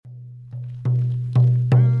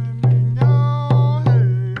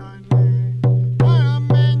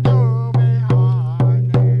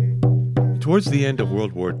Towards the end of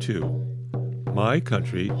World War II, my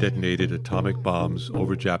country detonated atomic bombs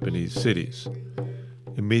over Japanese cities,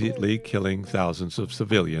 immediately killing thousands of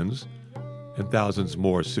civilians and thousands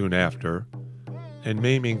more soon after, and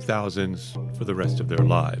maiming thousands for the rest of their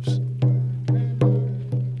lives.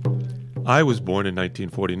 I was born in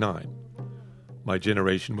 1949. My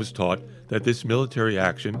generation was taught that this military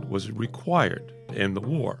action was required to end the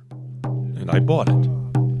war, and I bought it.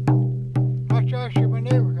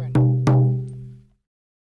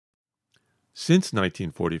 Since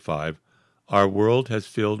 1945, our world has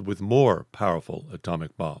filled with more powerful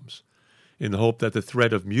atomic bombs, in the hope that the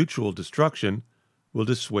threat of mutual destruction will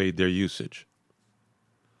dissuade their usage.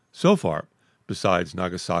 So far, besides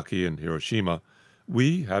Nagasaki and Hiroshima,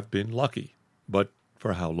 we have been lucky, but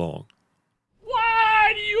for how long?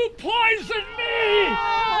 Why do you poison me?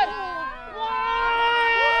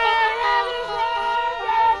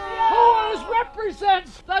 Who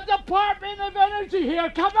represents the Department of Energy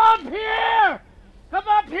here? Come up here! Come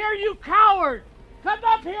up here, you coward! Come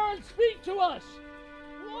up here and speak to us!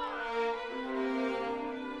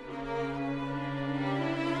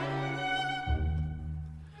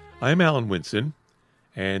 I'm Alan Winson,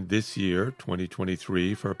 and this year,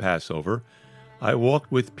 2023, for Passover, I walked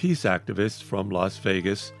with peace activists from Las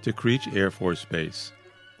Vegas to Creech Air Force Base,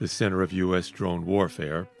 the center of U.S. drone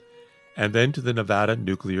warfare, and then to the Nevada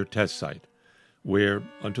nuclear test site, where,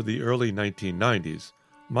 until the early 1990s,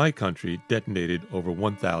 my country detonated over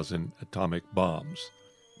 1,000 atomic bombs,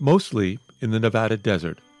 mostly in the Nevada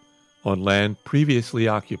desert, on land previously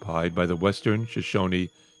occupied by the Western Shoshone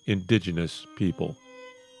indigenous people.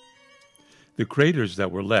 The craters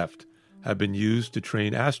that were left have been used to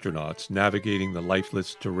train astronauts navigating the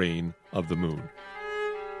lifeless terrain of the moon.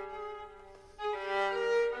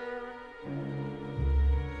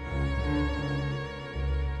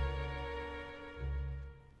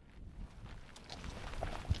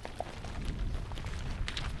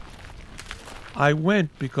 I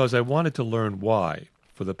went because I wanted to learn why,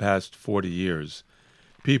 for the past 40 years,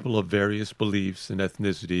 people of various beliefs and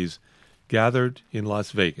ethnicities gathered in Las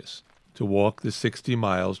Vegas to walk the 60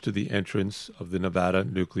 miles to the entrance of the Nevada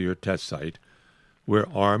nuclear test site,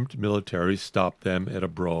 where armed military stopped them at a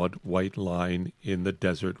broad white line in the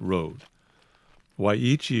desert road. Why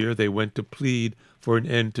each year they went to plead for an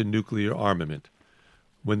end to nuclear armament,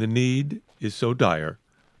 when the need is so dire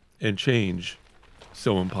and change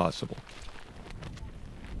so impossible.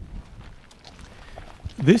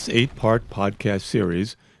 This 8-part podcast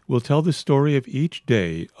series will tell the story of each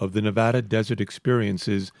day of the Nevada Desert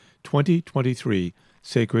Experience's 2023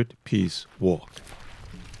 Sacred Peace Walk.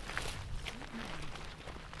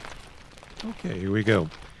 Okay, here we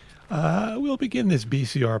go. We'll begin this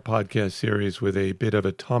BCR podcast series with a bit of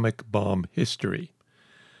atomic bomb history.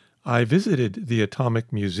 I visited the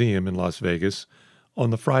Atomic Museum in Las Vegas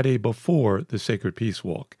on the Friday before the Sacred Peace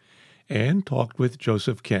Walk and talked with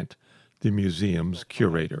Joseph Kent, the museum's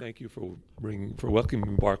curator. Thank you for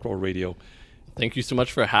welcoming Barkroll Radio. Thank you so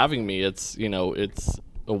much for having me. It's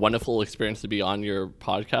a wonderful experience to be on your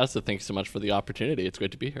podcast, so thanks so much for the opportunity. It's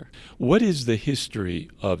great to be here. What is the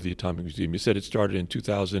history of the Atomic Museum? You said it started in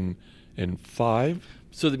 2005?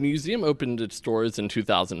 So the museum opened its doors in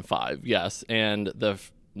 2005, yes, and the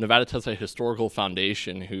Nevada Test Site Historical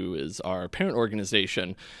Foundation, who is our parent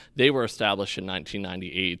organization, they were established in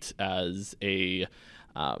 1998 as a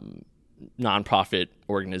nonprofit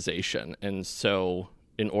organization. And so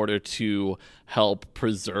in order to help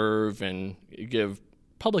preserve and give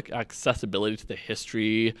public accessibility to the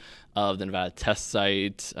history of the Nevada Test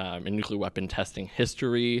Site and nuclear weapon testing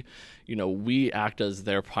history, we act as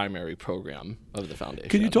their primary program of the foundation.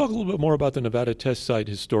 Can you talk a little bit more about the Nevada Test Site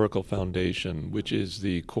Historical Foundation, which is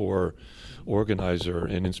the core organizer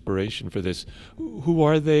and inspiration for this? Who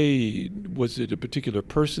are they? Was it a particular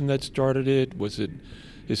person that started it? Was it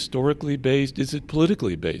historically based? Is it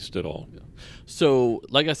politically based at all? So,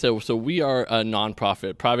 like I said, we are a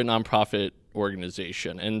private nonprofit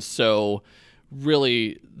organization. And so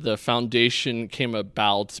really the foundation came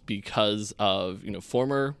about because of,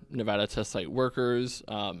 former Nevada Test Site workers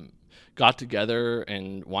got together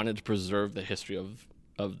and wanted to preserve the history of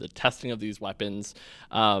the testing of these weapons,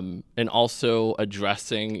 and also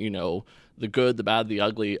addressing, the good, the bad, the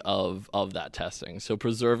ugly of that testing. So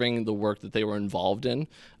preserving the work that they were involved in,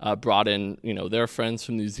 brought in, their friends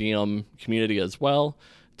from the museum community as well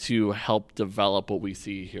to help develop what we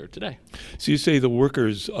see here today. So you say the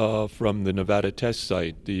workers from the Nevada Test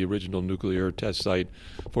Site, the original nuclear test site,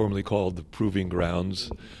 formerly called the Proving Grounds,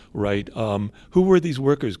 right? Who were these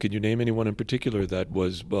workers? Can you name anyone in particular that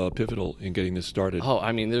was pivotal in getting this started? Oh,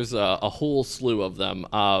 I mean, there's a whole slew of them.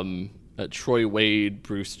 Troy Wade,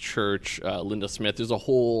 Bruce Church, Linda Smith. There's a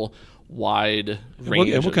whole wide range.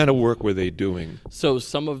 And what kind of work were they doing? So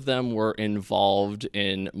some of them were involved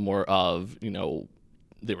in more of,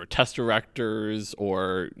 they were test directors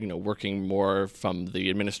or, working more from the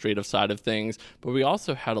administrative side of things. But we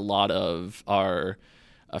also had a lot of our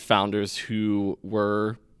founders who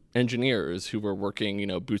were engineers who were working,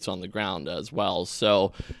 boots on the ground as well.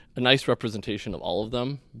 So a nice representation of all of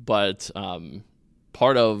them. But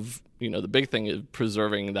part of, the big thing is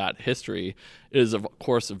preserving that history is, of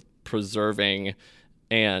course, of preserving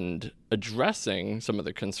and addressing some of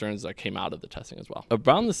the concerns that came out of the testing as well.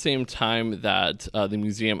 Around the same time that the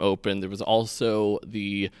museum opened, there was also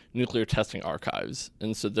the nuclear testing archives.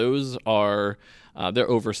 And so those are, they're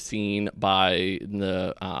overseen by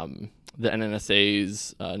the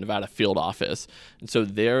NNSA's Nevada field office. And so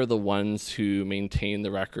they're the ones who maintain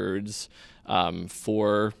the records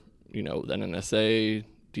for, the NNSA,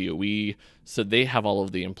 DOE. So they have all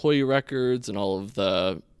of the employee records and all of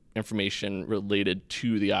the information related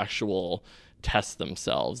to the actual tests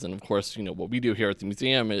themselves. And of course, what we do here at the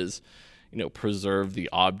museum is, preserve the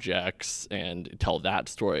objects and tell that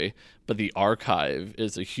story. But the archive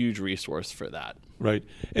is a huge resource for that. Right.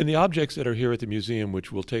 And the objects that are here at the museum,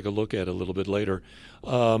 which we'll take a look at a little bit later,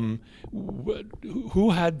 who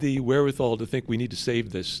had the wherewithal to think we need to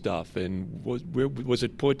save this stuff? And was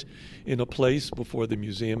it put in a place before the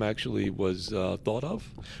museum actually was thought of?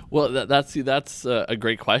 Well, that's a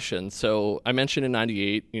great question. So I mentioned in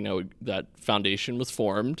 98, that foundation was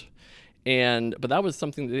formed. But that was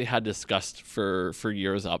something that they had discussed for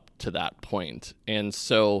years up to that point. And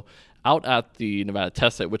so out at the Nevada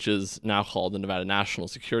test site, which is now called the Nevada National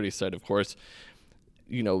Security Site, of course,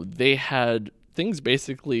 they had things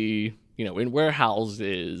basically, in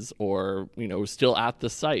warehouses or, still at the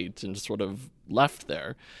site and sort of left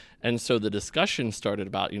there. And so the discussion started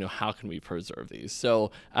about, how can we preserve these?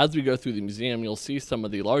 So as we go through the museum, you'll see some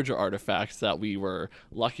of the larger artifacts that we were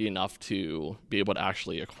lucky enough to be able to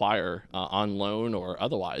actually acquire on loan or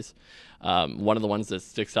otherwise. One of the ones that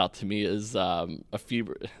sticks out to me is a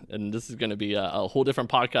Phoebus, and this is going to be a whole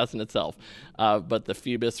different podcast in itself, but the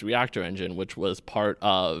Phoebus reactor engine, which was part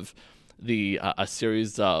of a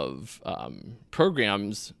series of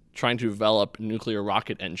programs trying to develop nuclear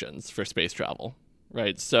rocket engines for space travel.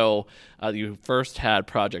 Right, so you first had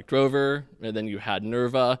Project Rover, and then you had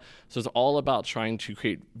NERVA. So it's all about trying to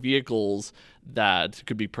create vehicles that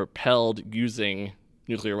could be propelled using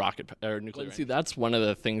nuclear rocket or nuclear. See, that's one of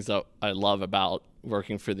the things that I love about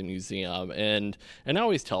working for the museum, and I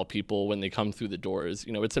always tell people when they come through the doors,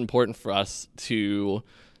 it's important for us to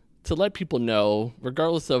let people know,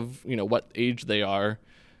 regardless of what age they are,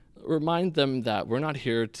 remind them that we're not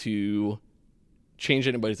here to change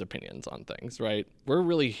anybody's opinions on things, right? We're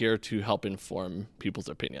really here to help inform people's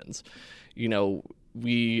opinions.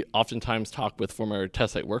 We oftentimes talk with former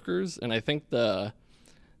test site workers, and I think the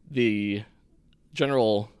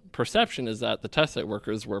general perception is that the test site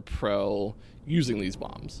workers were pro using these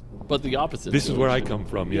bombs, but the opposite. This is where I come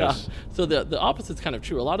from, yes. Yeah. So the opposite's kind of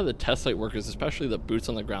true. A lot of the test site workers, especially the boots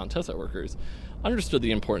on the ground test site workers, understood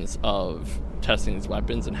the importance of testing these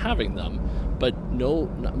weapons and having them, but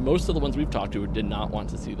most of the ones we've talked to did not want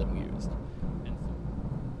to see them used.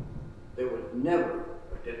 There was never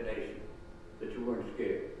a detonation that you weren't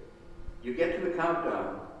scared. You get to the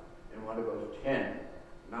countdown, and one of those 10,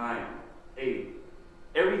 9, 8,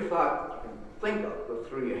 every thought you can think of goes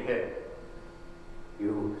through your head.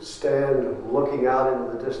 You stand looking out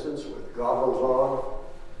into the distance with goggles on,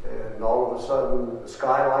 and all of a sudden the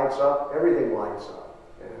sky lights up, everything lights up.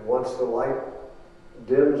 And once the light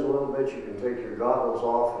dims a little bit, you can take your goggles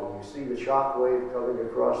off and you see the shock wave coming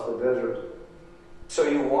across the desert. So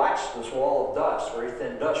you watch this wall of dust, very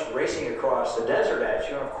thin dust, racing across the desert at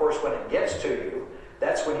you, and of course when it gets to you,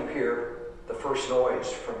 that's when you hear the first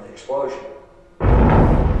noise from the explosion.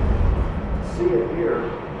 See it here,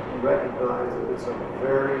 you recognize that it's a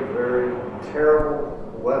very, very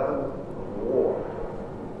terrible weapon of war.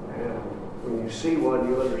 And when you see one,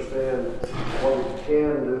 you understand what it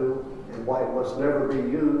can do and why it must never be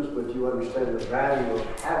used, but you understand the value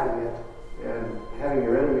of having it and having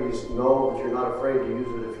your enemies know that you're not afraid to use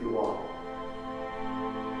it if you want.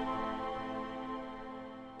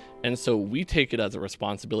 And so we take it as a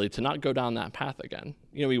responsibility to not go down that path again.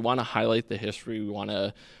 We want to highlight the history. We want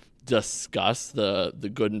to discuss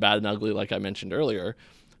the good and bad and ugly, like I mentioned earlier.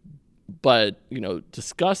 But,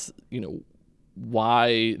 discuss,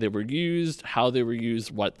 why they were used, how they were used,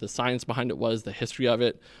 what the science behind it was, the history of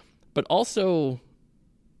it. But also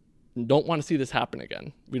don't want to see this happen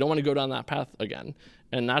again. We don't want to go down that path again.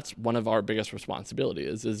 And that's one of our biggest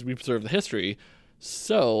responsibilities is we preserve the history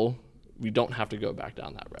so we don't have to go back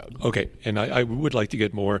down that road. Okay, and I would like to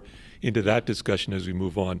get more into that discussion as we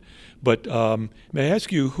move on. But may I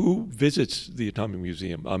ask you, who visits the Atomic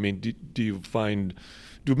Museum? I mean,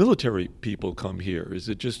 do military people come here? Is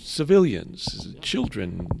it just civilians, is it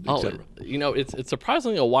children, etc.? It's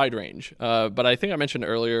surprisingly a wide range. But I think I mentioned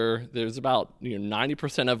earlier, there's about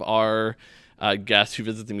 90% of our guests who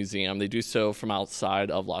visit the museum, they do so from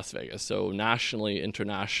outside of Las Vegas. So nationally,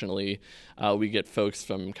 internationally, we get folks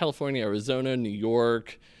from California, Arizona, New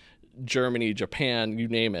York, Germany, Japan, you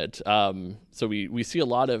name it. So we see a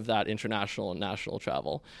lot of that international and national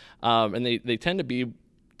travel. And they tend to be,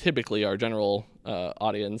 typically our general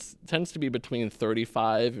audience tends to be between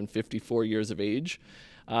 35 and 54 years of age.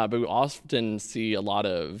 But we often see a lot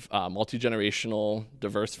of multi-generational,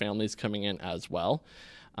 diverse families coming in as well.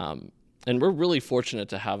 And we're really fortunate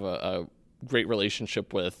to have a great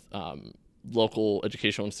relationship with local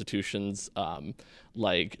educational institutions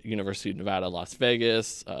like University of Nevada, Las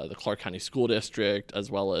Vegas, the Clark County School District,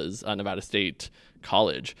 as well as Nevada State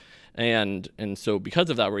College. And so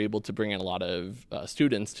because of that, we're able to bring in a lot of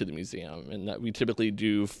students to the museum, and that we typically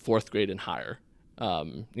do fourth grade and higher,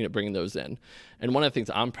 bringing those in. And one of the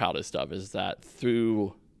things I'm proudest of is that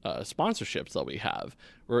through sponsorships that we have,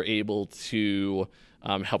 we're able to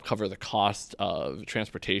help cover the cost of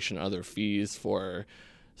transportation and other fees for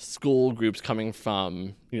school groups coming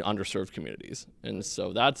from underserved communities. And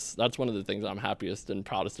so that's one of the things I'm happiest and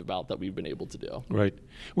proudest about that we've been able to do. Right.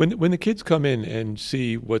 When the kids come in and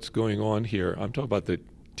see what's going on here, I'm talking about the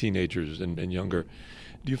teenagers and younger,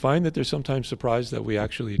 do you find that they're sometimes surprised that we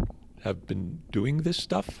actually have been doing this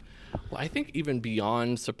stuff? Well, I think even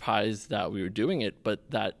beyond surprised that we were doing it, but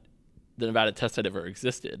that the Nevada test site ever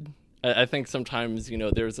existed. I think sometimes,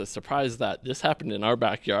 there's a surprise that this happened in our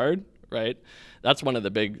backyard, right? That's one of the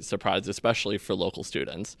big surprises, especially for local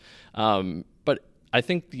students. But I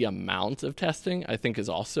think the amount of testing, is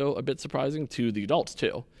also a bit surprising to the adults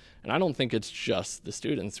too. And I don't think it's just the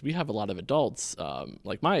students. We have a lot of adults,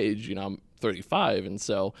 like my age, I'm 35. And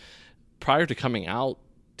so prior to coming out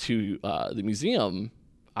to the museum,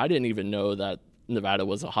 I didn't even know that Nevada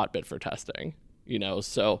was a hotbed for testing.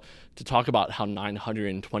 So to talk about how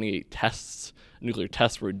 928 nuclear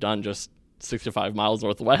tests were done just 65 miles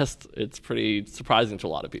northwest, it's pretty surprising to a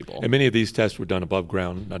lot of people. And many of these tests were done above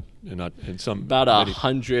ground, not in some. About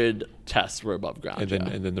 100 tests were above ground,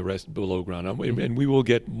 and then the rest below ground. And we will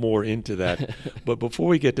get more into that. But before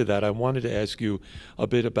we get to that, I wanted to ask you a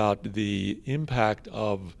bit about the impact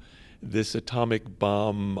of this atomic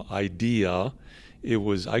bomb idea.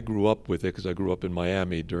 I grew up with it because I grew up in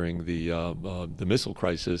Miami during the missile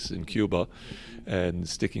crisis in Cuba, and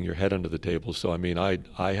sticking your head under the table. So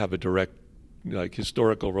I have a direct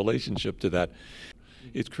historical relationship to that.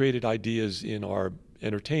 It's created ideas in our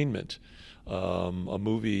entertainment. A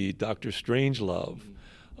movie, Dr. Strangelove,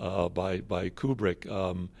 by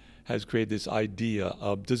Kubrick, has created this idea.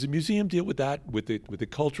 Does the museum deal with that, with the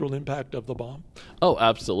cultural impact of the bomb? Oh,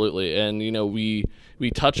 absolutely. And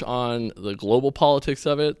we touch on the global politics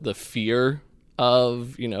of it, the fear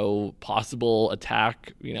of possible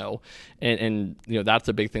attack, and that's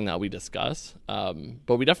a big thing that we discuss.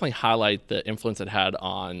 But we definitely highlight the influence it had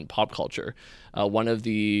on pop culture. One of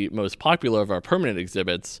the most popular of our permanent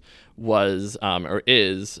exhibits was or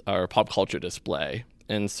is our pop culture display.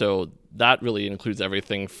 And so that really includes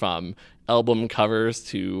everything from album covers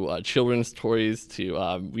to children's toys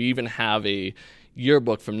to we even have a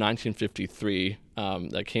yearbook from 1953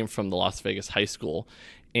 that came from the Las Vegas High School,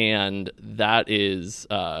 and that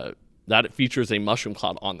features a mushroom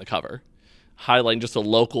cloud on the cover, highlighting just a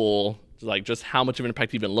local, just how much of an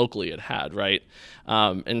impact even locally it had, right?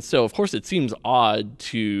 And so, of course, it seems odd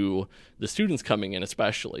to the students coming in,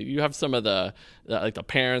 especially. You have some of the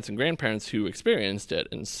parents and grandparents who experienced it,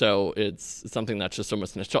 and so it's something that's just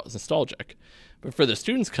almost nostalgic. But for the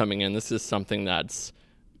students coming in, this is something that's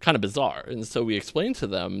kind of bizarre. And so we explained to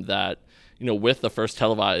them that, with the first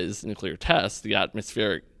televised nuclear test, the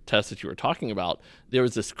atmospheric test that you were talking about, there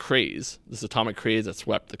was this atomic craze that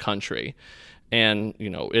swept the country. And,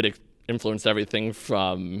 it influenced everything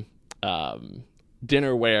from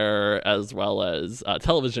dinnerware as well as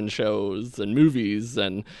television shows and movies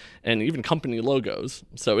and even company logos.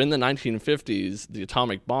 So in the 1950s, the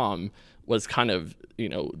atomic bomb was kind of,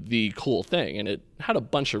 the cool thing, and it had a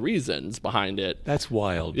bunch of reasons behind it. That's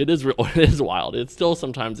wild. It is wild. It's still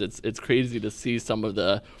sometimes it's crazy to see some of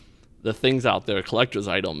the the things out there, collector's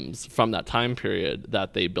items from that time period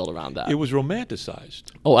that they built around that. It was romanticized.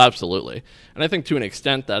 Oh, absolutely. And I think to an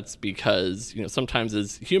extent that's because, sometimes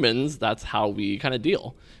as humans, that's how we kind of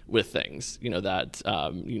deal with things, that,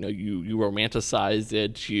 you romanticize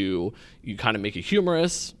it, you kind of make it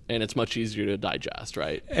humorous, and it's much easier to digest,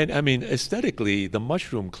 right? And I mean, aesthetically, the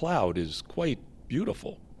mushroom cloud is quite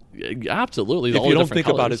beautiful. Absolutely. If you don't think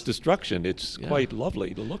about its destruction, it's quite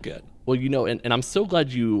lovely to look at. Well, and I'm so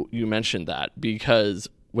glad you mentioned that, because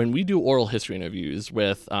when we do oral history interviews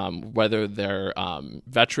with whether they're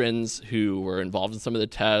veterans who were involved in some of the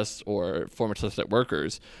tests or former test site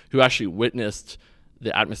workers who actually witnessed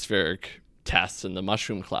the atmospheric tests and the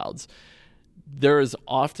mushroom clouds, there is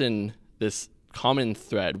often this common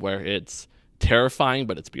thread where it's terrifying,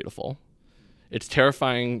 but it's beautiful. It's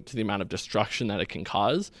terrifying to the amount of destruction that it can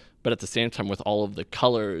cause, but at the same time, with all of the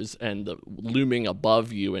colors and the looming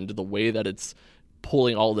above you and the way that it's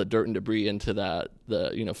pulling all the dirt and debris into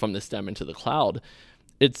from the stem into the cloud,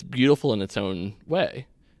 it's beautiful in its own way.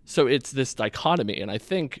 So it's this dichotomy. And I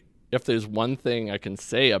think if there's one thing I can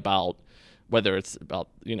say about whether it's about,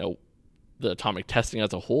 the atomic testing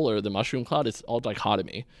as a whole or the mushroom cloud, it's all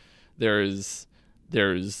dichotomy. There's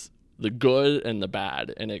the good and the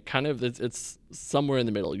bad, and it kind of it's somewhere in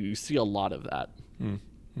the middle. You see a lot of that. I'm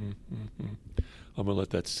gonna let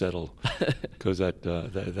that settle, because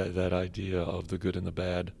that idea of the good and the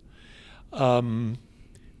bad.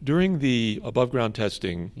 During the above ground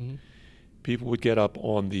testing, people would get up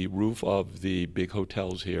on the roof of the big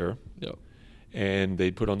hotels here, and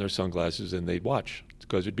they'd put on their sunglasses and they'd watch,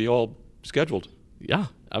 because it'd be all scheduled. Yeah,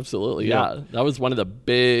 absolutely. Yeah, that was one of the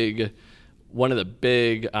big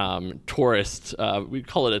tourist, we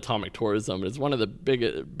call it atomic tourism. It's one of the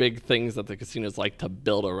big things that the casinos like to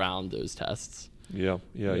build around those tests. Yeah.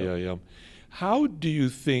 How do you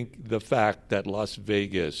think the fact that Las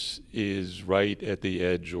Vegas is right at the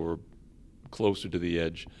edge or closer to the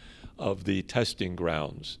edge of the testing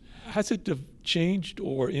grounds, has it changed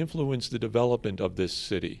or influenced the development of this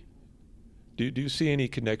city? Do you see any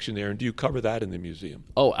connection there, and do you cover that in the museum?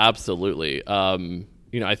 Oh, absolutely.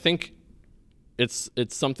 I think it's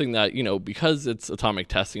something that, because it's atomic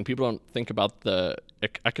testing, people don't think about the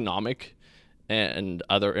economic and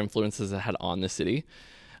other influences it had on the city.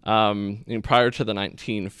 Prior to the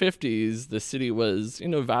 1950s, the city was,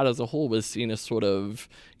 Nevada as a whole was seen as sort of,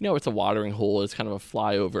 it's a watering hole, it's kind of a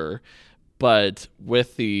flyover. But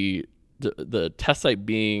with the test site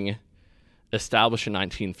being established in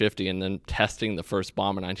 1950 and then testing the first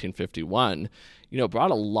bomb in 1951,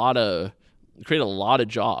 created a lot of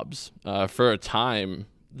jobs. For a time,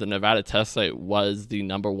 the Nevada test site was the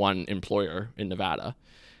number one employer in Nevada.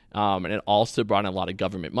 And it also brought in a lot of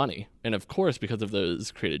government money. And of course, because of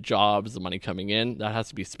those created jobs, the money coming in, that has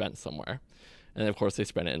to be spent somewhere. And of course, they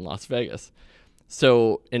spent it in Las Vegas.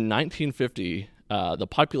 So in 1950, the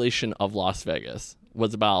population of Las Vegas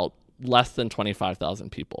was about less than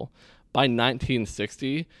 25,000 people. By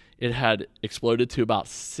 1960, it had exploded to about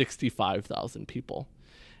 65,000 people.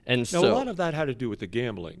 And now, a lot of that had to do with the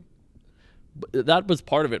gambling. That was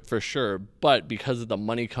part of it for sure, but because of the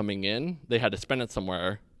money coming in, they had to spend it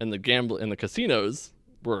somewhere, and the casinos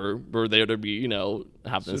were there to be,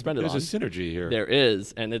 have them spend it on. There's a synergy here. There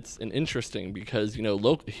is, and it's interesting because,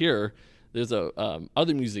 here, there's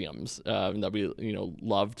other museums that we,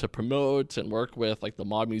 love to promote and work with, like the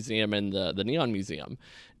Mod Museum and the Neon Museum.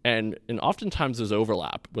 And oftentimes there's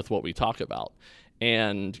overlap with what we talk about.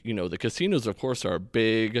 And, the casinos, of course, are a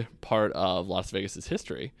big part of Las Vegas's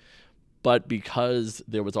history. But because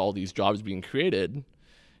there was all these jobs being created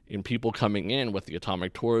and people coming in with the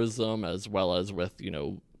atomic tourism as well as with,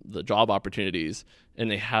 the job opportunities,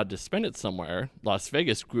 and they had to spend it somewhere, Las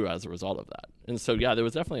Vegas grew as a result of that. And so, there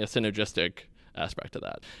was definitely a synergistic aspect to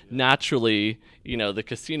that. Naturally, the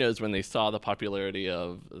casinos, when they saw the popularity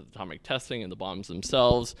of atomic testing and the bombs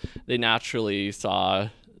themselves, they naturally saw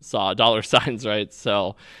dollar signs, right?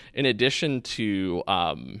 So in addition to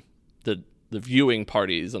the viewing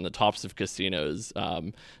parties on the tops of casinos,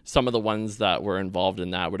 some of the ones that were involved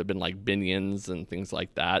in that would have been like Binion's and things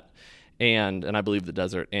like that, and I believe the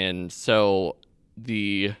Desert Inn. So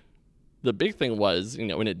the big thing was,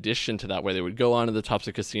 in addition to that, where they would go onto the tops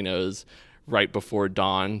of casinos right before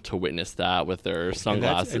dawn to witness that with their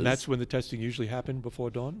sunglasses. And that's when the testing usually happened, before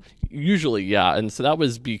dawn? Usually, yeah. And so that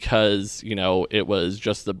was because, it was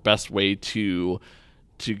just the best way to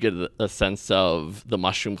get a sense of the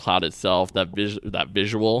mushroom cloud itself, that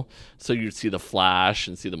visual. So you'd see the flash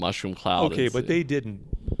and see the mushroom cloud. Okay, but they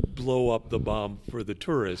didn't blow up the bomb for the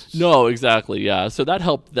tourists. No, exactly, yeah. So that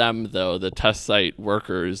helped them, though, the test site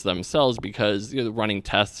workers themselves, because you're running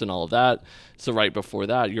tests and all of that. So right before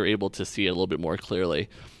that, you're able to see it a little bit more clearly.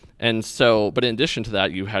 And so, but in addition to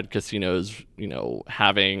that, you had casinos,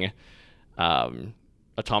 having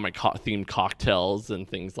atomic themed cocktails and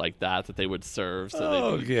things like that they would serve.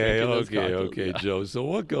 So Okay, Joe. So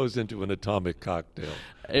what goes into an atomic cocktail?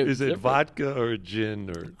 Is it vodka or gin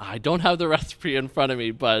or? I don't have the recipe in front of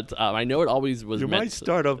me, but I know it always was. You might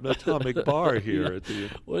start an atomic bar here. Yeah.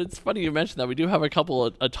 Well, it's funny you mentioned that. We do have a couple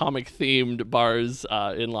of atomic themed bars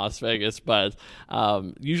in Las Vegas, but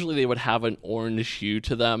usually they would have an orange hue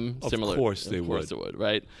to them. Of similar, course they would,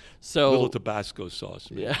 right? So a little Tabasco sauce.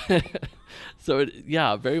 Yeah. So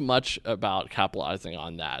very much about capitalizing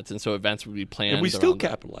on that, and so events would be planned. And we still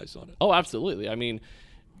capitalize on it. Oh, absolutely. I mean,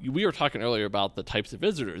 we were talking earlier about the types of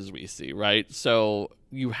visitors we see, right? So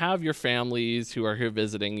you have your families who are here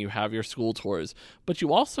visiting, you have your school tours, but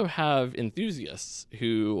you also have enthusiasts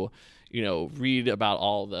who, read about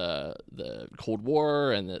all the Cold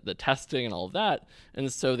War and the testing and all of that.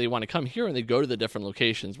 And so they want to come here and they go to the different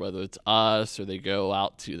locations, whether it's us or they go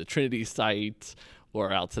out to the Trinity site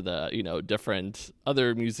or out to the, different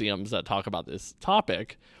other museums that talk about this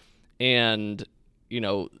topic. And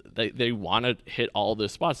they want to hit all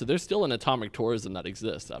those spots. So there's still an atomic tourism that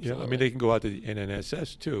exists. Absolutely. Yeah, I mean, they can go out to the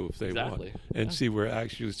NNSS too if they want and see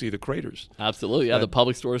the craters. Absolutely, yeah. The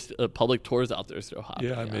public tours out there are still hot.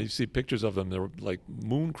 Yeah, I mean, you see pictures of them. They're like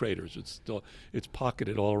moon craters. It's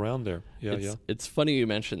pocketed all around there. It's funny you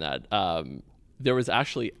mentioned that. There was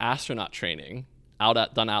actually astronaut training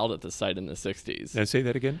done out at the site in the 60s. And say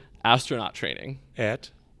that again. Astronaut training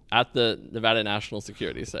at the Nevada National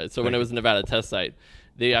Security Site. So when it was a Nevada test site,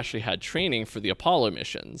 they actually had training for the Apollo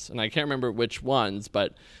missions. And I can't remember which ones,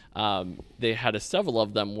 but they had several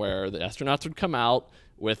of them where the astronauts would come out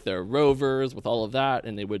with their rovers, with all of that,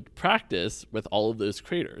 and they would practice with all of those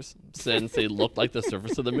craters since they looked like the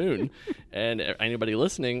surface of the moon. And anybody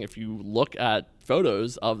listening, if you look at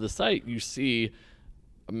photos of the site, you see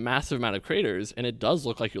a massive amount of craters, and it does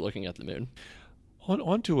look like you're looking at the moon.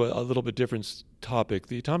 On to a little bit different topic.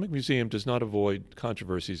 The Atomic Museum does not avoid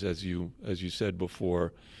controversies, as you said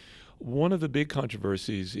before. One of the big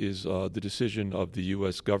controversies is the decision of the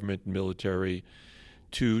U.S. government and military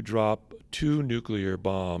to drop 2 nuclear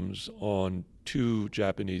bombs on 2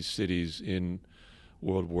 Japanese cities in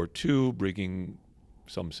World War II, bringing,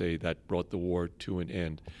 some say, that brought the war to an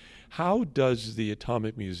end. How does the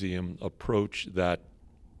Atomic Museum approach that?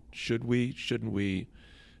 Should we, shouldn't we?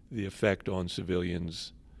 The effect on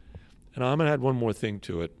civilians. And I'm going to add one more thing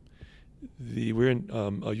to it.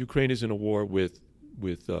 Ukraine is in a war with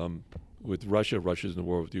Russia. Russia's in a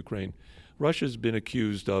war with Ukraine. Russia's been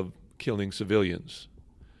accused of killing civilians.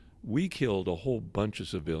 We killed a whole bunch of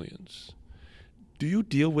civilians. Do you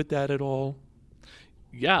deal with that at all?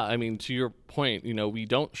 Yeah, I mean, to your point, we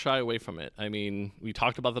don't shy away from it. I mean, we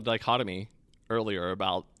talked about the dichotomy earlier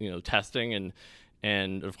about, testing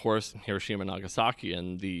and of course, Hiroshima and Nagasaki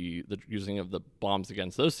and the using of the bombs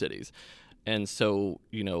against those cities. And so,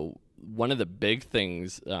 one of the big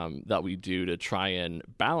things that we do to try and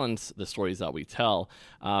balance the stories that we tell,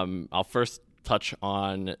 I'll first touch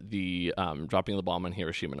on the dropping of the bomb on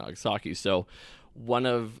Hiroshima and Nagasaki. So one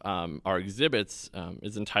of our exhibits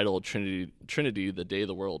is entitled Trinity, the Day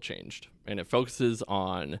the World Changed. And it focuses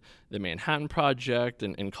on the Manhattan Project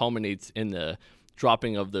and culminates in the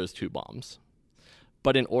dropping of those 2 bombs.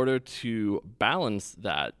 But in order to balance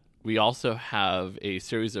that, we also have a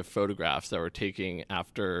series of photographs that we're taking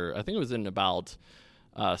after, I think it was in about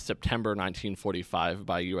September 1945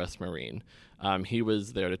 by a U.S. Marine. He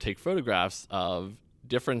was there to take photographs of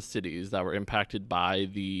different cities that were impacted by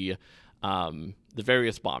the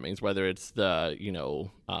various bombings, whether it's the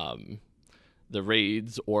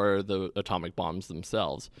raids or the atomic bombs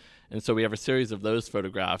themselves. And so we have a series of those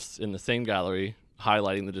photographs in the same gallery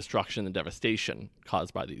highlighting the destruction and devastation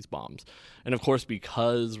caused by these bombs. And of course,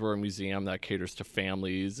 because we're a museum that caters to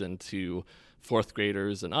families and to 4th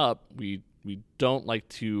graders and up, we don't like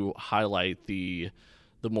to highlight the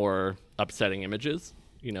more upsetting images.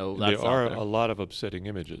 There are a lot of upsetting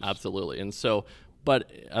images. Absolutely. And so,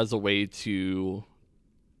 but as a way to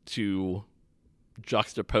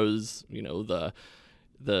juxtapose,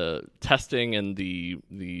 the testing and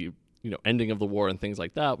the ending of the war and things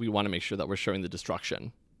like that, we want to make sure that we're showing the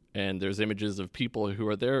destruction. And there's images of people who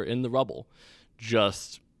are there in the rubble,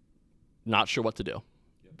 just not sure what to do.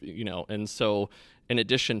 And so in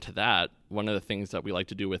addition to that, one of the things that we like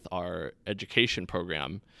to do with our education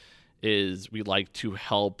program is we like to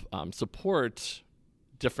help support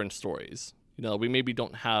different stories. We maybe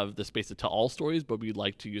don't have the space to tell all stories, but we'd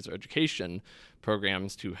like to use our education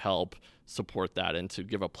programs to help support that and to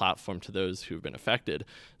give a platform to those who've been affected.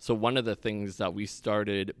 So one of the things that we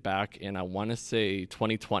started back in, I want to say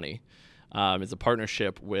 2020, is a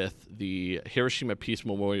partnership with the Hiroshima Peace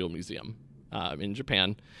Memorial Museum in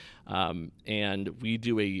Japan. And we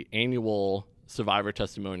do an annual survivor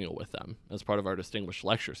testimonial with them as part of our Distinguished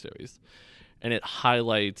Lecture Series. And it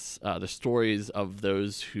highlights the stories of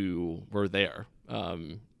those who were there,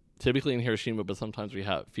 typically in Hiroshima, but sometimes we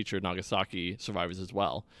have featured Nagasaki survivors as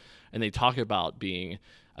well. And they talk about being,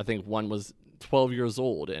 I think one was 12 years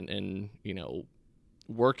old and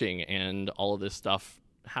working, and all of this stuff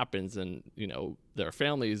happens, and, their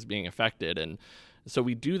families being affected. And so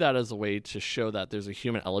we do that as a way to show that there's a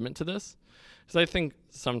human element to this. Because I think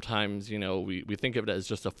sometimes, we think of it as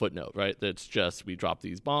just a footnote, right? That's just, we dropped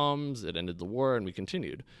these bombs, it ended the war, and we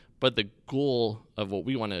continued. But the goal of what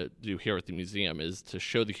we want to do here at the museum is to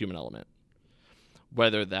show the human element,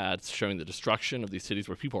 whether that's showing the destruction of these cities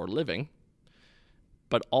where people are living,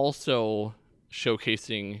 but also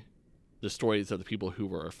showcasing the stories of the people who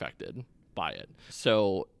were affected by it.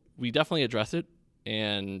 So we definitely address it.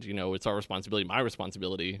 And, it's our responsibility, my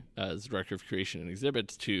responsibility as Director of Curation and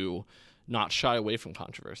Exhibits, to not shy away from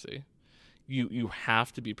controversy. You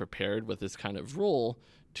have to be prepared with this kind of role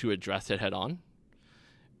to address it head on,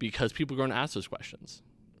 because people are going to ask those questions,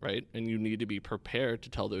 right? And you need to be prepared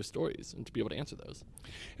to tell those stories and to be able to answer those.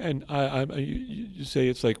 And you say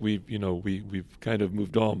it's like we've kind of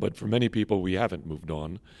moved on, but for many people we haven't moved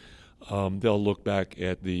on. They'll look back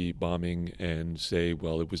at the bombing and say,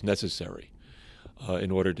 well, it was necessary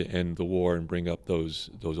in order to end the war and bring up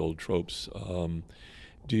those old tropes.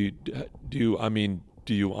 Do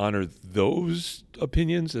you honor those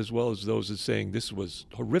opinions as well as those as saying this was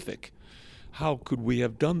horrific? How could we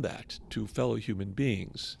have done that to fellow human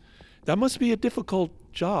beings? That must be a difficult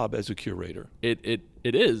job as a curator. It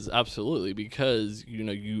is, absolutely, because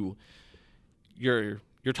you're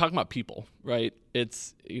talking about people, right?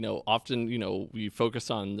 It's often we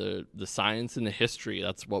focus on the science and the history.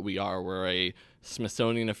 That's what we are. We're a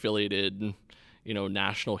Smithsonian affiliated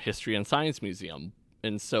National History and Science Museum.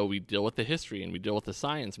 And so we deal with the history and we deal with the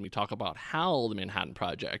science, and we talk about how the Manhattan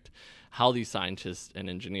Project, how these scientists and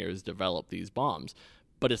engineers developed these bombs.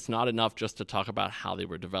 But it's not enough just to talk about how they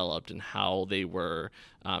were developed and how they were,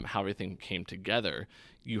 how everything came together.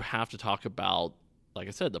 You have to talk about, like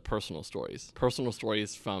I said, the personal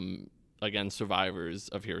stories from, again, survivors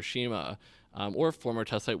of Hiroshima or former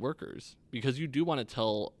test site workers, because you do want to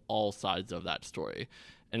tell all sides of that story.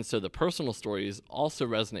 And so the personal stories also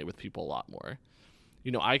resonate with people a lot more.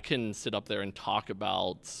 I can sit up there and talk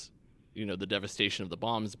about, the devastation of the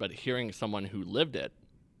bombs, but hearing someone who lived it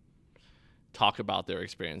talk about their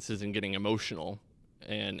experiences and getting emotional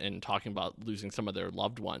and talking about losing some of their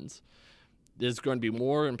loved ones is going to be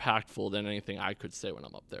more impactful than anything I could say when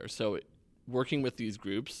I'm up there. So working with these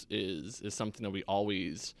groups is something that we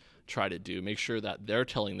always try to do, make sure that they're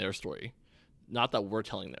telling their story, not that we're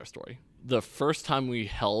telling their story. The first time we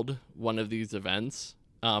held one of these events,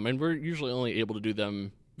 and we're usually only able to do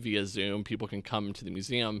them via Zoom. People can come to the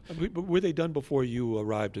museum. But were they done before you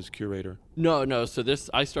arrived as curator? No. So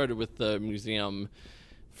I started with the museum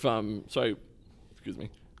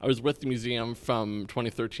I was with the museum from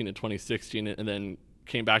 2013 to 2016, and then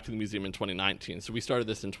came back to the museum in 2019. So we started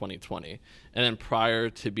this in 2020. And then prior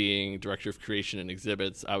to being Director of Curation and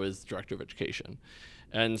Exhibits, I was Director of Education.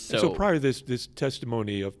 And so prior to this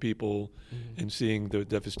testimony of people and seeing the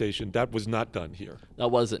devastation, that was not done here. That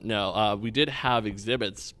wasn't, no. We did have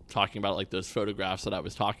exhibits talking about like those photographs that I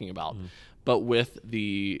was talking about. But with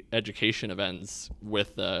the education events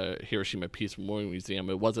with the Hiroshima Peace Memorial Museum,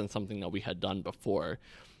 it wasn't something that we had done before.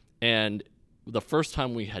 And the first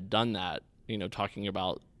time we had done that, talking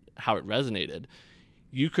about how it resonated,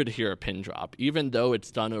 you could hear a pin drop, even though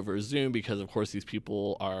it's done over Zoom, because of course these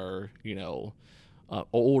people are,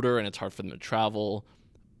 older and it's hard for them to travel.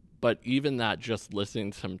 But even that, just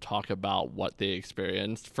listening to them talk about what they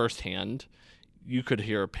experienced firsthand, you could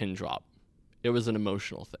hear a pin drop. It was an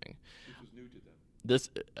emotional thing. This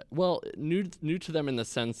was new to them? New to them in the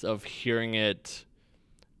sense of hearing it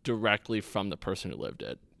directly from the person who lived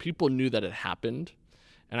it. People knew that it happened.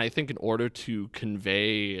 And I think in order to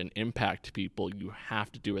convey an impact to people, you have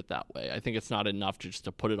to do it that way. I think it's not enough just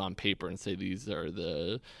to put it on paper and say these are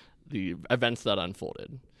the events that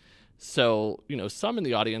unfolded. So, some in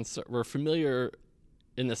the audience were familiar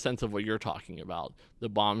in the sense of what you're talking about. The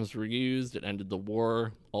bombs were used, it ended the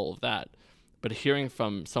war, all of that. But hearing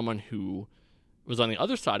from someone who was on the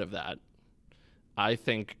other side of that, I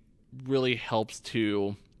think really helps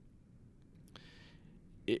to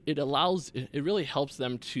it really helps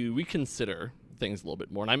them to reconsider things a little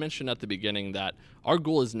bit more. And I mentioned at the beginning that our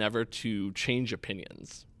goal is never to change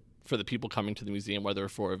opinions for the people coming to the museum, whether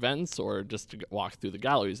for events or just to walk through the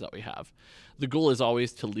galleries that we have. The goal is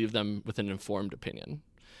always to leave them with an informed opinion.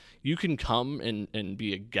 You can come and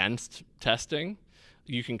be against testing.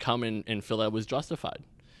 You can come and feel that it was justified.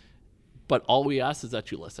 But all we ask is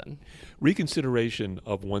that you listen. Reconsideration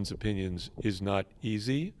of one's opinions is not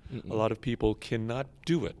easy. Mm-mm. A lot of people cannot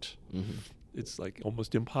do it. Mm-hmm. It's like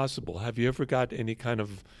almost impossible. Have you ever got any kind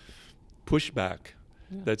of pushback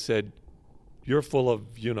that said, you're full of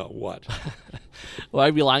what? Well,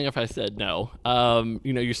 I'd be lying if I said no.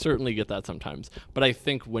 You certainly get that sometimes. But I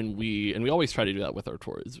think when we always try to do that with our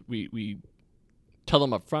tours, we tell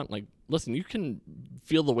them up front, like, listen, you can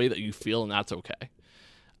feel the way that you feel, and that's okay.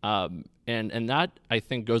 And that, I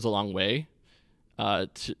think, goes a long way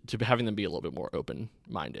to having them be a little bit more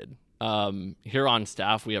open-minded. Here on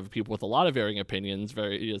staff, we have people with a lot of varying opinions,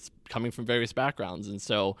 coming from various backgrounds. And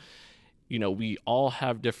so, we all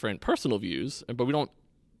have different personal views, but we don't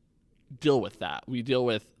deal with that. We deal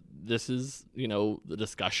with, this is, the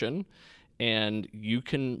discussion, and you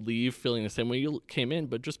can leave feeling the same way you came in,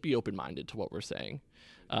 but just be open-minded to what we're saying.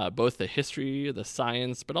 Both the history, the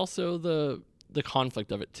science, but also the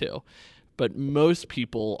conflict of it too. But most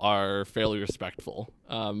people are fairly respectful.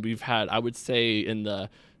 We've had, I would say, in the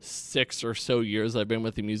 6 or so years I've been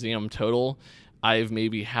with the museum total, I've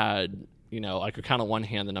maybe had, I could count on one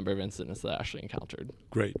hand the number of incidents that I actually encountered.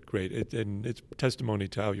 Great. And it's testimony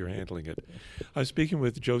to how you're handling it. I was speaking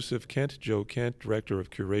with Joseph Kent, Joe Kent, Director of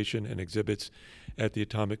Curation and Exhibits at the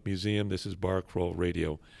Atomic Museum. This is Bar Crawl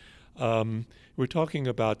Radio. We're talking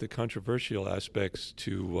about the controversial aspects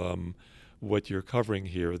to what you're covering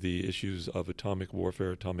here, the issues of atomic warfare,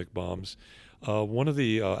 atomic bombs. One of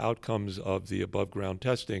the outcomes of the above-ground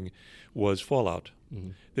testing was fallout.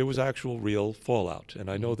 Mm-hmm. There was actual real fallout, and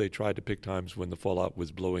I know they tried to pick times when the fallout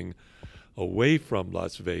was blowing away from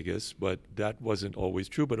Las Vegas, but that wasn't always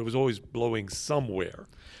true, but it was always blowing somewhere.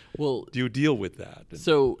 Well, do you deal with that?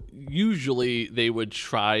 So usually they would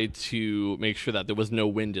try to make sure that there was no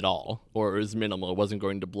wind at all, or it was minimal, it wasn't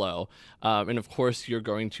going to blow. And of course, you're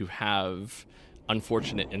going to have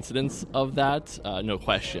unfortunate incidents of that, no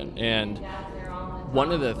question. And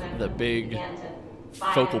one of the big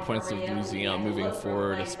focal points of the museum moving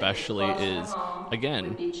forward especially is,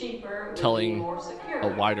 again, telling a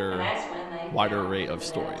wider array of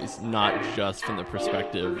stories, not just from the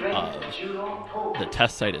perspective of the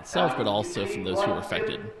test site itself, but also from those who were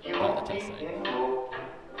affected by the test site.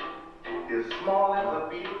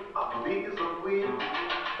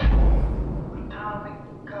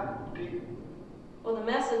 Well, the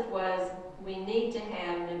message was we need to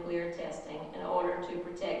have nuclear testing in order to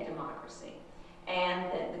protect democracy, and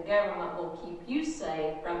that the government will keep you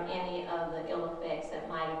safe from any of the ill effects that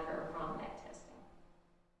might occur from that testing.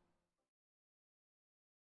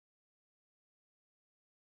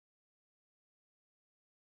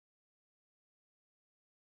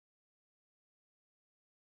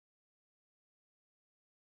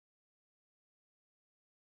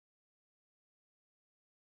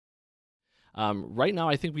 Right now,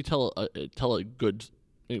 I think we tell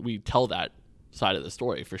that side of the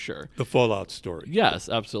story for sure. The fallout story. Yes,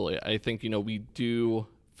 absolutely. I think, we do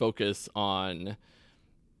focus on,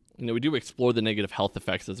 we do explore the negative health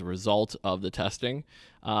effects as a result of the testing.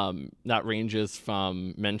 That ranges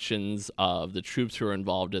from mentions of the troops who are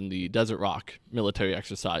involved in the Desert Rock military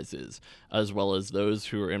exercises, as well as those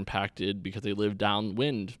who are impacted because they live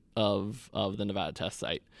downwind of the Nevada test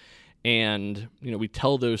site. And, we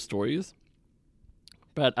tell those stories.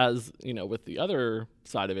 But as, with the other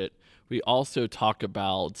side of it, we also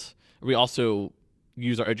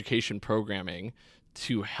use our education programming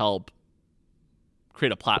to help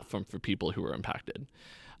create a platform for people who are impacted.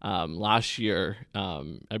 Last year,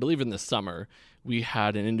 I believe in the summer, we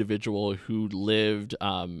had an individual who lived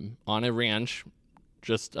on a ranch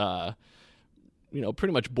just,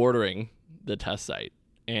 pretty much bordering the test site.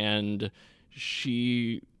 And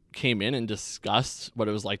she came in and discussed what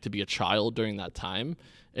it was like to be a child during that time,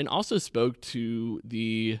 and also spoke to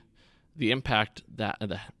the impact that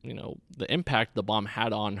the impact the bomb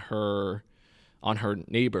had on her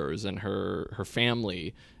neighbors and her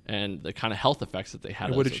family, and the kind of health effects that they had.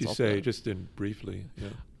 And what did she say, just briefly? Yeah.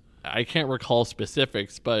 I can't recall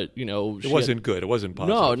specifics, but it wasn't good. It wasn't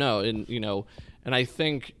positive. No, and I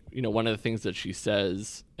think one of the things that she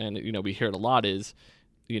says, and we hear it a lot, is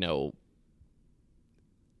it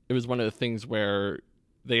was one of the things where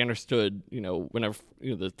they understood, whenever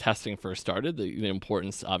the testing first started, the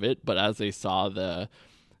importance of it. But as they saw the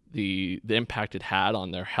the impact it had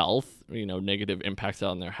on their health, negative impacts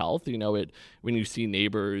on their health. When you see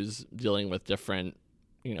neighbors dealing with different,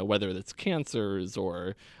 whether it's cancers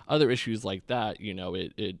or other issues like that,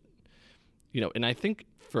 and I think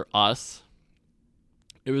for us,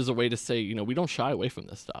 it was a way to say, we don't shy away from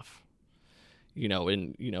this stuff,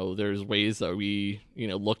 and, there's ways that we,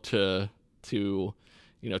 look to tell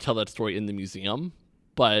that story in the museum,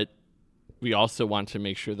 but we also want to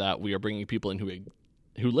make sure that we are bringing people in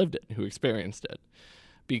who lived it, who experienced it,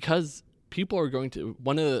 because people are going to,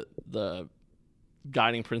 one of the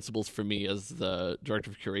guiding principles for me as the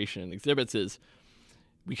director of curation and exhibits is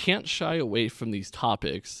we can't shy away from these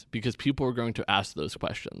topics because people are going to ask those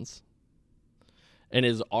questions. And it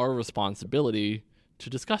is our responsibility to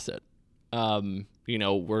discuss it.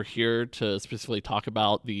 We're here to specifically talk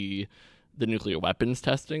about the nuclear weapons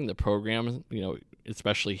testing, the program,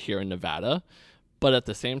 especially here in Nevada. But at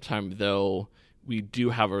the same time, though, we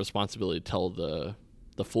do have a responsibility to tell the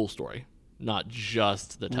full story, not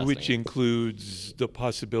just the testing. Which includes the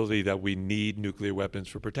possibility that we need nuclear weapons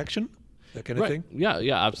for protection, that kind of thing? Yeah,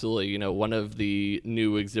 absolutely. One of the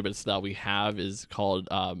new exhibits that we have is called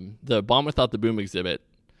the Bomb Without the Boom exhibit.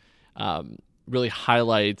 Really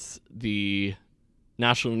highlights the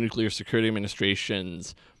National Nuclear Security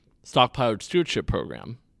Administration's stockpile stewardship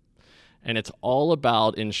program. And it's all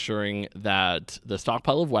about ensuring that the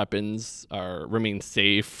stockpile of weapons remain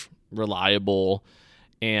safe, reliable,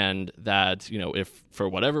 and that, if for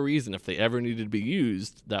whatever reason, if they ever needed to be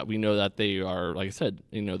used, that we know that they are, like I said,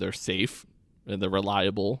 they're safe, and they're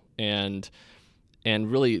reliable, and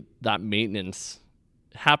really that maintenance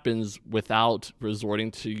happens without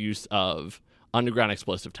resorting to use of underground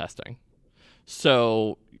explosive testing.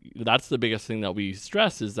 So that's the biggest thing that we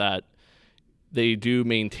stress, is that they do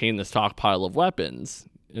maintain the stockpile of weapons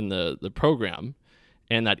in the program,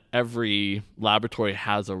 and that every laboratory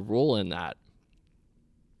has a role in that.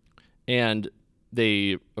 And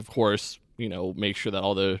they, of course, make sure that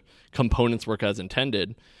all the components work as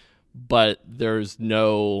intended, but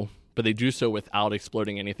they do so without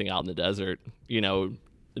exploding anything out in the desert,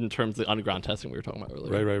 in terms of the underground testing we were talking about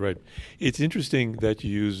earlier. Right. It's interesting that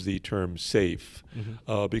you use the term safe,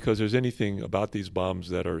 because there's anything about these bombs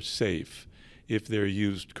that are safe if they're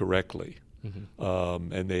used correctly,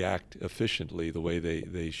 and they act efficiently the way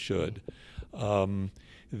they should.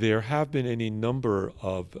 There have been any number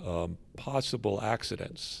of possible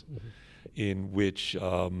accidents in which,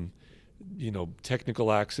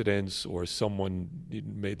 technical accidents or someone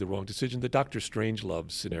made the wrong decision. The Dr.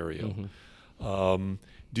 Strangelove scenario.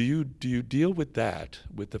 Do you deal with that,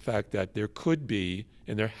 with the fact that there could be,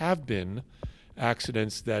 and there have been,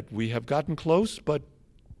 accidents that we have gotten close, but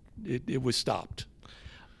it was stopped?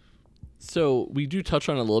 So we do touch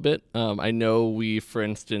on it a little bit. I know we, for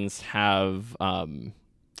instance, have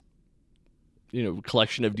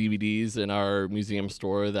collection of DVDs in our museum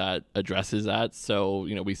store that addresses that. So,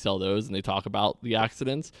 we sell those and they talk about the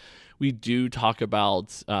accidents. We do talk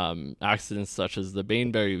about accidents such as the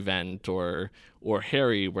Bainbury event or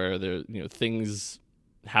Harry, where there, things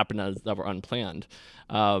happen that were unplanned.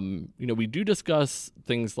 We do discuss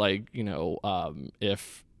things like,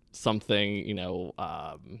 if something,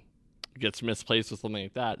 gets misplaced or something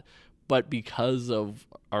like that. But because of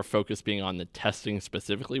our focus being on the testing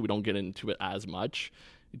specifically, we don't get into it as much.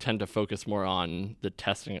 We tend to focus more on the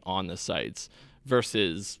testing on the sites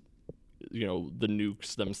versus, the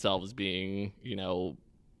nukes themselves being,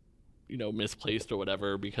 misplaced or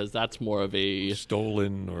whatever, because that's more of a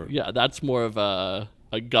stolen or that's more of a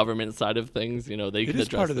government side of things. They it can is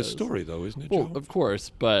address part of the those. story, though, isn't it, Well, Joe? of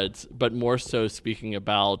course, but more so speaking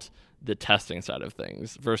about the testing side of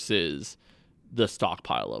things versus the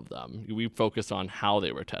stockpile of them. We focus on how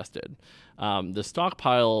they were tested. The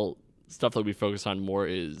stockpile stuff that we focus on more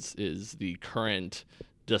is the current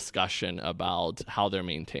discussion about how they're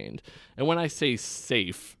maintained. And when I say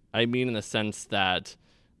safe, I mean in the sense that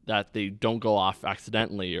they don't go off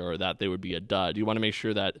accidentally or that they would be a dud. You want to make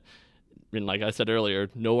sure that, and like I said earlier,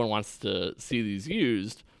 no one wants to see these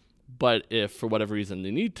used, but if for whatever reason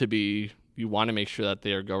they need to be, you want to make sure that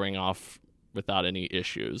they are going off without any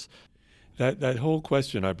issues. That whole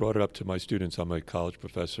question, I brought it up to my students. I'm a college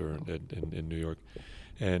professor in New York,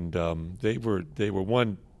 and they were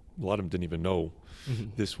one. A lot of them didn't even know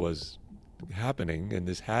this was happening, and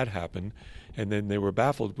this had happened, and then they were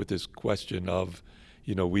baffled with this question of,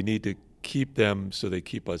 we need to keep them so they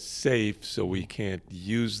keep us safe, so we can't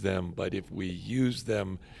use them. But if we use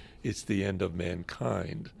them, it's the end of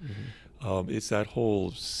mankind. It's that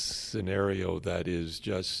whole scenario that is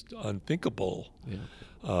just unthinkable.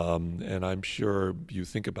 And I'm sure you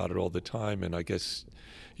think about it all the time, and I guess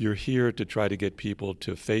you're here to try to get people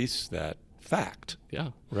to face that fact. Yeah.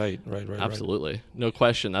 Right. Absolutely. No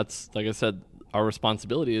question. That's, like I said, our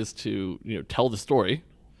responsibility is to, tell the story,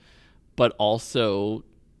 but also,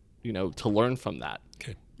 to learn from that.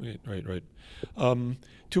 Okay. Right.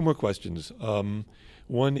 Two more questions.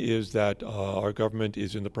 One is that our government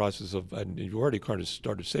is in the process of, and you already kind of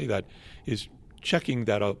started to say that, is checking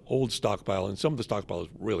that old stockpile, and some of the stockpile is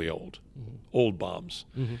really old, old bombs,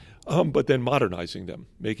 but then modernizing them,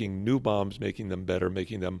 making new bombs, making them better,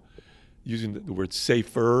 making them, using the word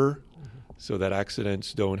safer, so that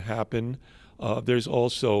accidents don't happen. There's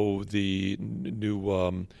also the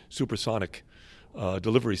new supersonic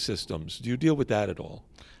delivery systems. Do you deal with that at all?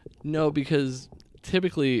 No, because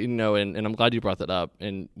typically, and I'm glad you brought that up,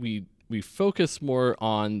 and we focus more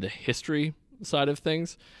on the history side of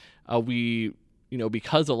things.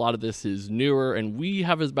 Because a lot of this is newer, and we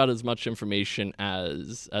have about as much information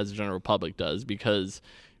as the general public does, because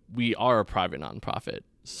we are a private nonprofit.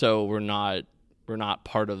 So we're not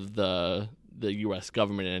part of the U.S.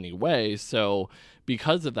 government in any way. So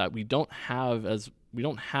because of that, we don't have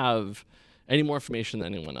any more information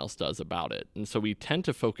than anyone else does about it. And so we tend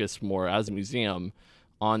to focus more as a museum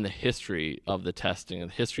on the history of the testing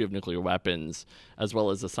and the history of nuclear weapons, as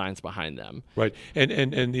well as the science behind them. Right.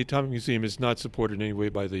 And the Atomic Museum is not supported in any way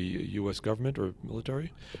by the U.S. government or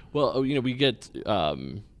military? Well, we get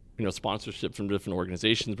sponsorship from different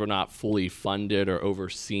organizations, but not fully funded or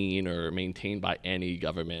overseen or maintained by any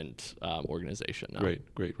government organization. No.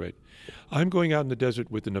 Great. I'm going out in the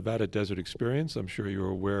desert with the Nevada Desert Experience. I'm sure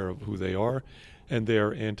you're aware of who they are. And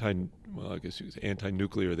they're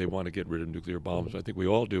anti-nuclear. They want to get rid of nuclear bombs. I think we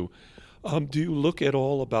all do. Do you look at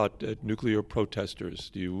all about nuclear protesters?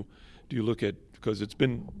 Do you look at, because it's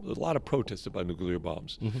been a lot of protests about nuclear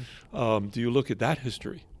bombs. Do you look at that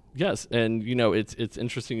history? Yes, and it's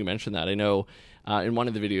interesting you mentioned that. I know in one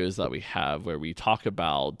of the videos that we have where we talk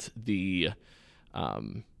about the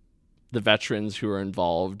veterans who are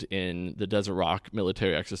involved in the Desert Rock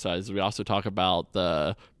military exercise, we also talk about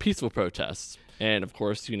the peaceful protests. And of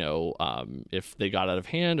course, if they got out of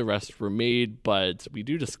hand, arrests were made, but we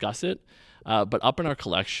do discuss it. But up in our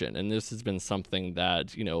collection, and this has been something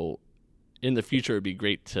that, in the future would be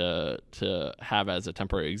great to have as a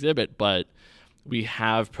temporary exhibit, but we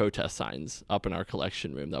have protest signs up in our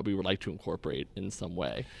collection room that we would like to incorporate in some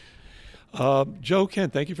way. Joe, Ken,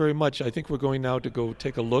 thank you very much. I think we're going now to go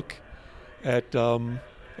take a look at the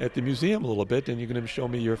museum a little bit, and you're going to show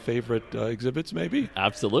me your favorite exhibits, maybe?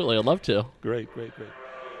 Absolutely. I'd love to. Great. They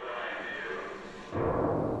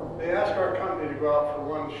asked our company to go out for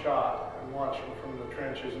one shot and watch them from the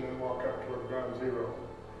trenches and then walk up toward ground zero.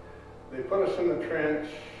 They put us in the trench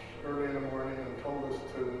early in the morning and told us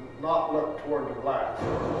to not look toward the blast,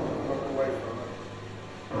 look away from it.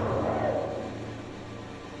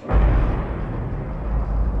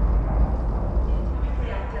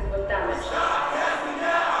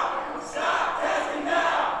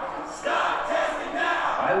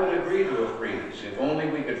 I would agree to a freeze if only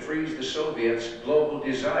we could freeze the Soviets' global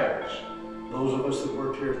desires. Those of us that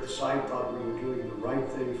worked here at the site thought we were doing the right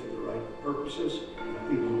thing for the right purposes.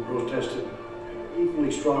 People who protested had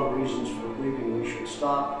equally strong reasons for believing we should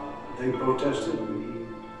stop. They protested, we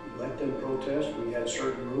let them protest. We had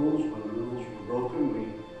certain rules. When the rules were broken, we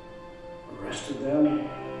arrested them,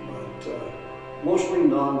 but mostly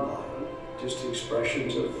non-violent, just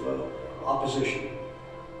expressions of opposition.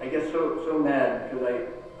 I get so mad because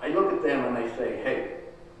I look at them and I say, hey,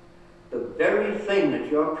 the very thing that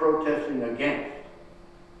you're protesting against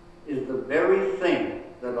is the very thing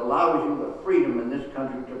that allows you the freedom in this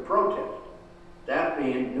country to protest, that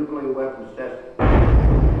being nuclear weapons testing.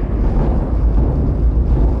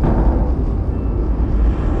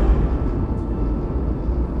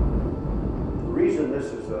 The reason this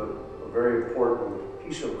is a very important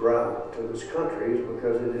piece of ground to this country is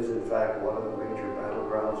because it is in fact one of the major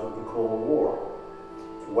battlegrounds of the Cold War.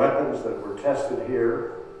 The weapons that were tested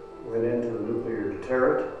here went into the nuclear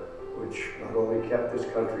deterrent, which not only kept this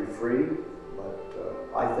country free, but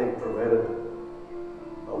I think prevented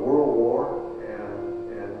a world war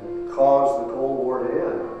and caused the Cold War to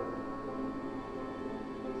end.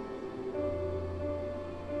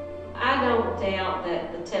 I don't doubt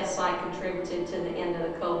that the test site contributed to the end of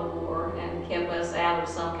the Cold War and kept us out of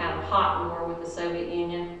some kind of hot war with the Soviet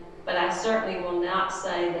Union, but I certainly will not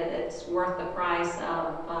say that it's worth the price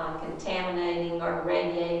of contaminating or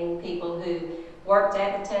radiating people who worked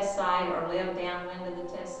at the test site or lived downwind of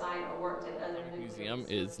the test site or worked at other nuclear museum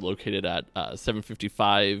is located at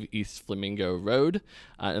 755 East Flamingo Road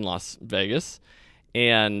in Las Vegas,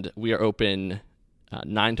 and we are open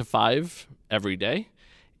 9 to 5 every day.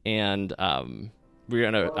 And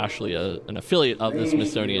we're actually an affiliate of the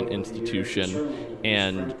Smithsonian Institution,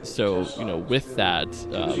 and so with that,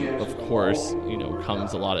 of course,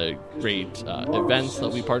 comes a lot of great events that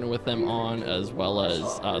we partner with them on, as well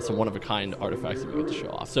as some one-of-a-kind artifacts that we get to show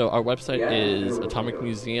off. So our website is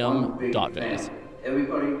atomicmuseum.Vegas.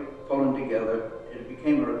 Everybody pulling together, it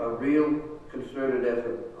became a real concerted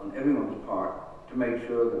effort on everyone's part to make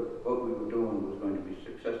sure that what we were doing was going to be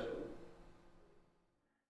successful.